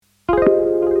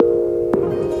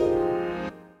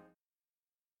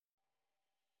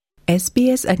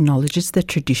SBS acknowledges the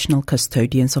traditional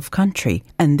custodians of country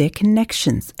and their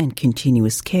connections and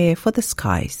continuous care for the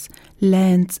skies,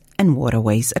 lands and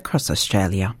waterways across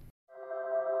Australia.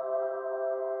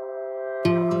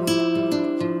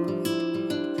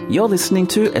 You're listening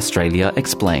to Australia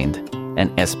Explained,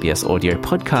 an SBS audio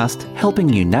podcast helping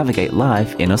you navigate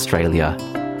life in Australia.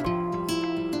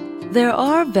 There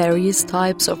are various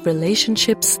types of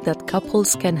relationships that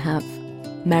couples can have.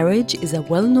 Marriage is a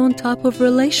well-known type of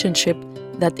relationship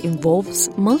that involves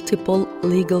multiple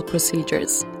legal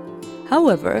procedures.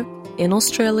 However, in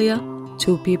Australia,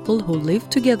 two people who live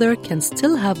together can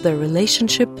still have their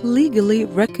relationship legally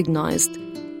recognised,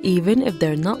 even if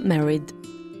they're not married.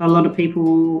 A lot of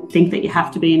people think that you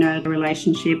have to be in a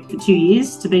relationship for 2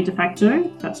 years to be de facto.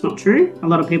 That's not true. A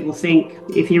lot of people think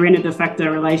if you're in a de facto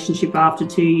relationship after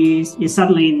 2 years, you're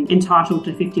suddenly entitled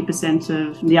to 50%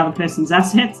 of the other person's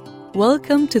assets.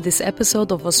 Welcome to this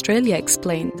episode of Australia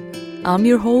Explained. I'm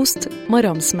your host,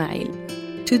 Maram Ismail.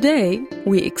 Today,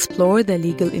 we explore the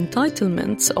legal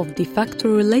entitlements of de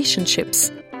facto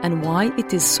relationships and why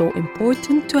it is so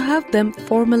important to have them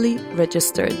formally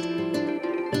registered.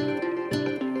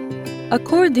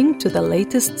 According to the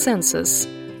latest census,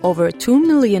 over 2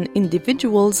 million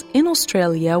individuals in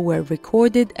Australia were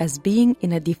recorded as being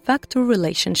in a de facto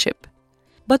relationship.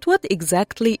 But what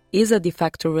exactly is a de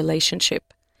facto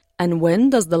relationship? And when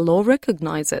does the law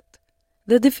recognize it?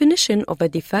 The definition of a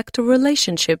de facto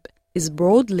relationship is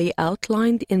broadly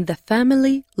outlined in the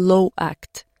Family Law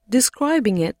Act,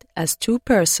 describing it as two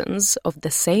persons of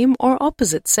the same or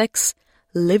opposite sex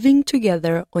living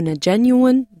together on a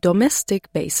genuine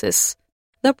domestic basis.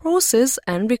 The process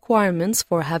and requirements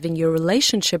for having your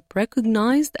relationship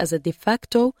recognized as a de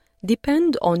facto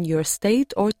depend on your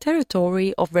state or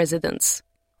territory of residence.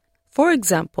 For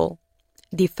example,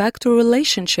 de facto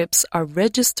relationships are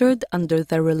registered under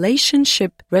the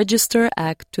Relationship Register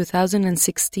Act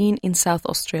 2016 in South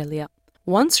Australia.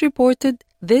 Once reported,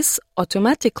 this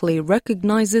automatically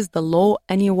recognizes the law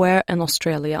anywhere in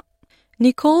Australia.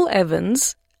 Nicole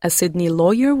Evans, a Sydney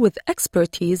lawyer with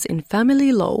expertise in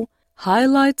family law,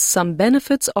 highlights some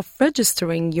benefits of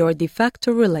registering your de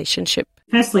facto relationship.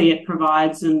 Firstly, it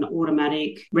provides an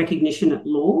automatic recognition at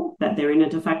law that they're in a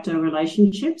de facto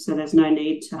relationship, so there's no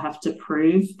need to have to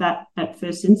prove that at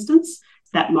first instance.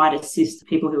 That might assist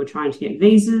people who are trying to get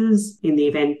visas in the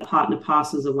event the partner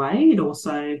passes away. It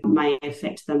also may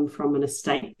affect them from an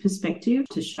estate perspective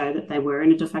to show that they were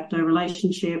in a de facto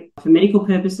relationship. For medical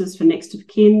purposes, for next of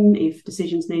kin, if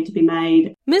decisions need to be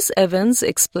made. Ms. Evans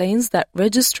explains that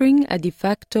registering a de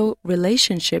facto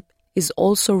relationship is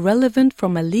also relevant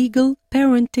from a legal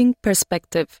parenting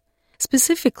perspective,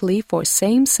 specifically for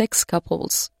same-sex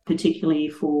couples. Particularly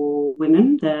for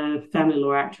women, the Family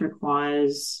Law Act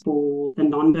requires for the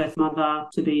non-birth mother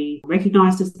to be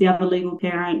recognised as the other legal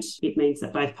parent. It means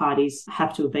that both parties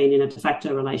have to have been in a de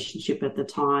facto relationship at the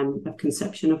time of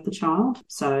conception of the child.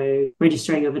 So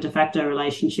registering of a de facto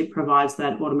relationship provides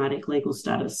that automatic legal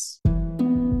status.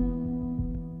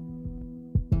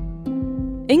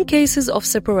 In cases of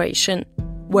separation,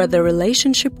 where the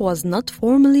relationship was not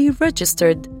formally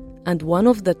registered, and one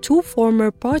of the two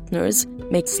former partners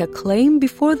makes a claim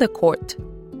before the court,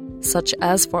 such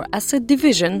as for asset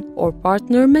division or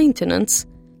partner maintenance,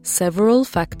 several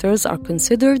factors are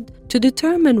considered to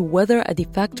determine whether a de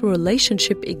facto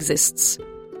relationship exists.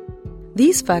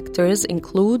 These factors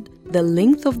include the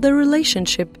length of the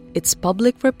relationship, its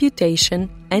public reputation,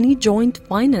 any joint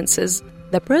finances,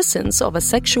 the presence of a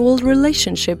sexual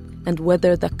relationship, and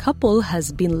whether the couple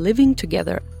has been living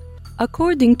together.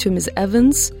 According to Ms.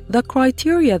 Evans, the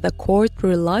criteria the court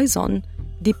relies on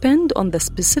depend on the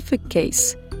specific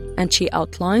case, and she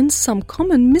outlines some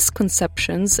common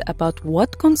misconceptions about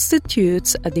what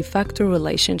constitutes a de facto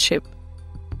relationship.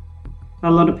 A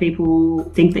lot of people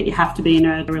think that you have to be in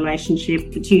a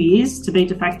relationship for 2 years to be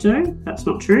de facto. That's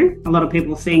not true. A lot of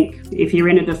people think if you're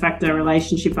in a de facto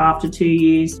relationship after 2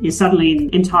 years, you're suddenly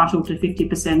entitled to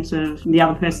 50% of the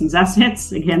other person's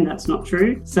assets. Again, that's not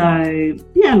true. So,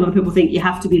 a lot of people think you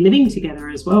have to be living together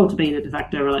as well to be in a de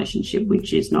facto relationship,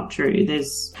 which is not true.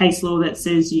 There's case law that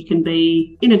says you can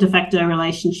be in a de facto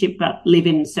relationship but live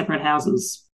in separate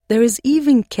houses. There is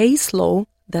even case law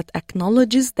that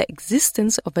acknowledges the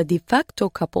existence of a de facto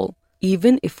couple,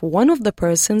 even if one of the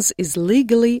persons is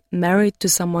legally married to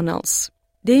someone else.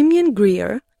 Damien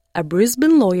Greer, a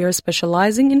Brisbane lawyer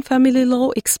specializing in family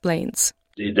law, explains.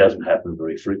 It doesn't happen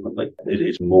very frequently. It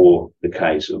is more the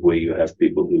case of where you have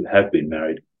people who have been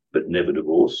married but never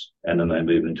divorce, and then they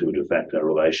move into a de facto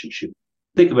relationship.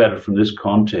 Think about it from this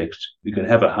context. You can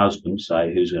have a husband,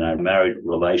 say, who's in a married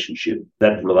relationship.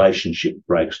 That relationship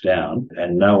breaks down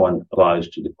and no one applies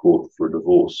to the court for a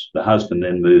divorce. The husband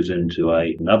then moves into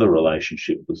another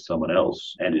relationship with someone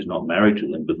else and is not married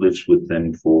to them, but lives with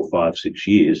them for 5-6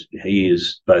 years. He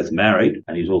is both married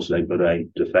and he's also got a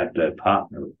de facto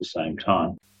partner at the same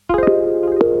time.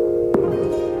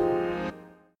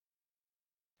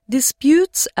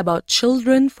 Disputes about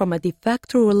children from a de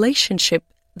facto relationship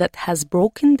that has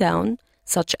broken down,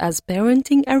 such as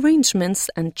parenting arrangements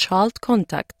and child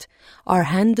contact, are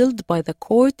handled by the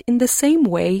court in the same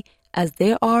way as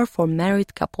they are for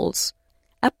married couples.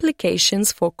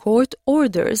 Applications for court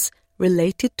orders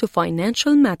related to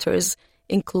financial matters,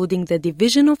 including the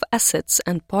division of assets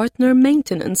and partner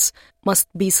maintenance, must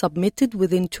be submitted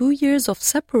within 2 years of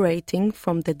separating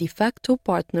from the de facto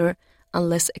partner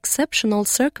unless exceptional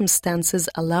circumstances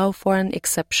allow for an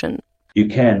exception. You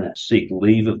can seek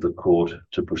leave of the court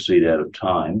to proceed out of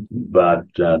time, but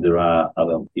there are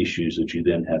other issues that you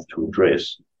then have to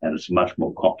address, and it's much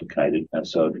more complicated. And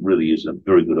so it really is a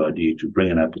very good idea to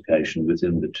bring an application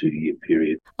within the 2-year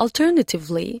period.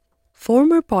 Alternatively,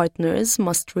 former partners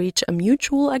must reach a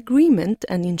mutual agreement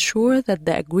and ensure that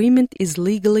the agreement is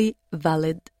legally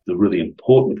valid. The really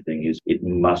important thing is it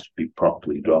must be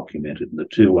properly documented. And the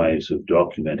two ways of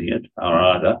documenting it are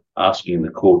either asking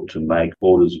the court to make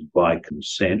orders by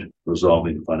consent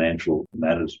resolving financial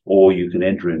matters, or you can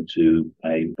enter into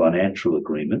a financial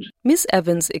agreement. Ms.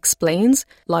 Evans explains,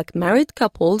 like married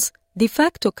couples, de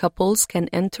facto couples can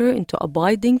enter into a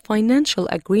binding financial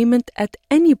agreement at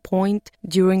any point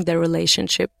during the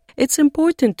relationship. It's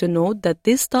important to note that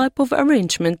this type of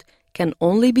arrangement can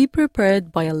only be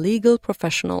prepared by a legal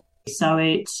professional. So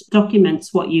it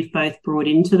documents what you've both brought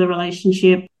into the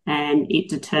relationship, and it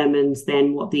determines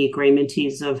then what the agreement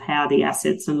is of how the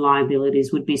assets and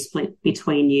liabilities would be split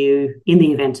between you in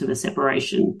the event of a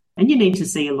separation. And you need to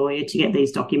see a lawyer to get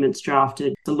these documents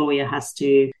drafted. The lawyer has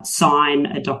to sign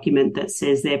a document that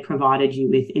says they've provided you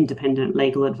with independent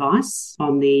legal advice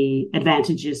on the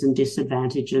advantages and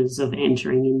disadvantages of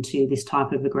entering into this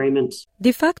type of agreement.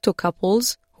 De facto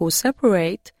couples who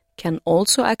separate can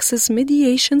also access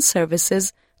mediation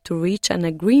services to reach an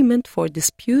agreement for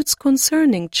disputes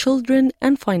concerning children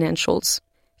and financials.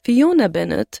 Fiona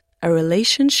Bennett, a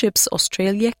Relationships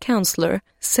Australia counsellor,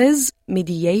 says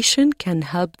mediation can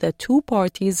help the two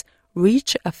parties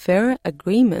reach a fair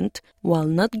agreement while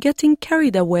not getting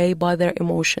carried away by their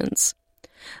emotions.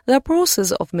 The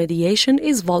process of mediation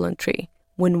is voluntary.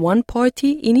 When one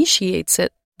party initiates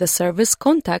it, the service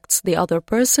contacts the other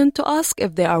person to ask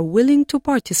if they are willing to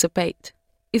participate.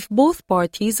 If both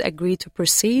parties agree to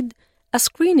proceed, a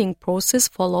screening process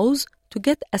follows to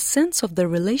get a sense of the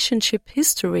relationship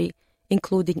history,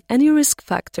 including any risk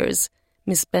factors,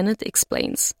 Ms. Bennett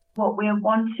explains. What we're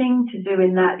wanting to do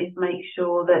in that is make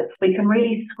sure that we can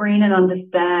really screen and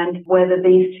understand whether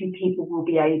these two people will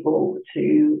be able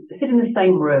to sit in the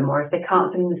same room, or if they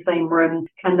can't sit in the same room,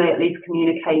 can they at least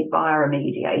communicate via a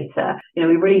mediator?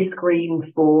 We really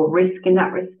screen for risk in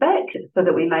that respect so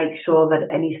that we make sure that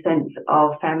any sense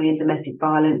of family and domestic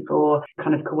violence or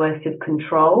kind of coercive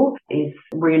control is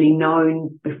really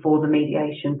known before the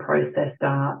mediation process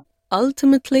starts.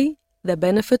 Ultimately, the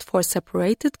benefit for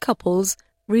separated couples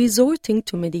resorting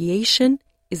to mediation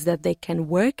is that they can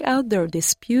work out their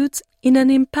disputes in an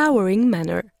empowering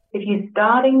manner. If you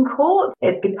start in court,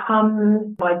 it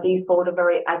becomes by default a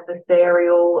very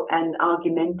adversarial and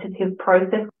argumentative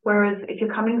process. Whereas if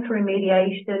you're coming through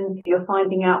mediation, you're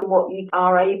finding out what you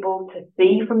are able to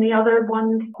see from the other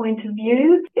one's point of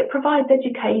view. It provides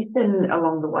education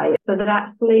along the way so that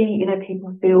actually,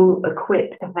 people feel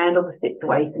equipped to handle the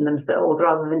situation themselves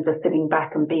rather than just sitting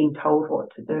back and being told what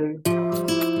to do.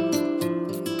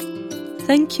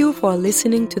 Thank you for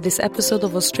listening to this episode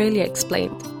of Australia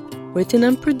Explained. Written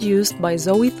and produced by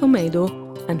Zoe Thomedo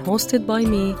and hosted by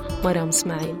me, Maram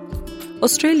Smail.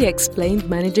 Australia Explained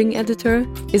managing editor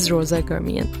is Rosa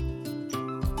Germian.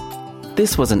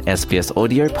 This was an SBS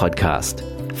audio podcast.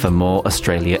 For more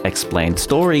Australia Explained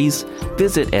stories,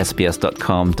 visit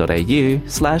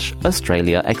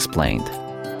sbs.com.au/Australia Explained.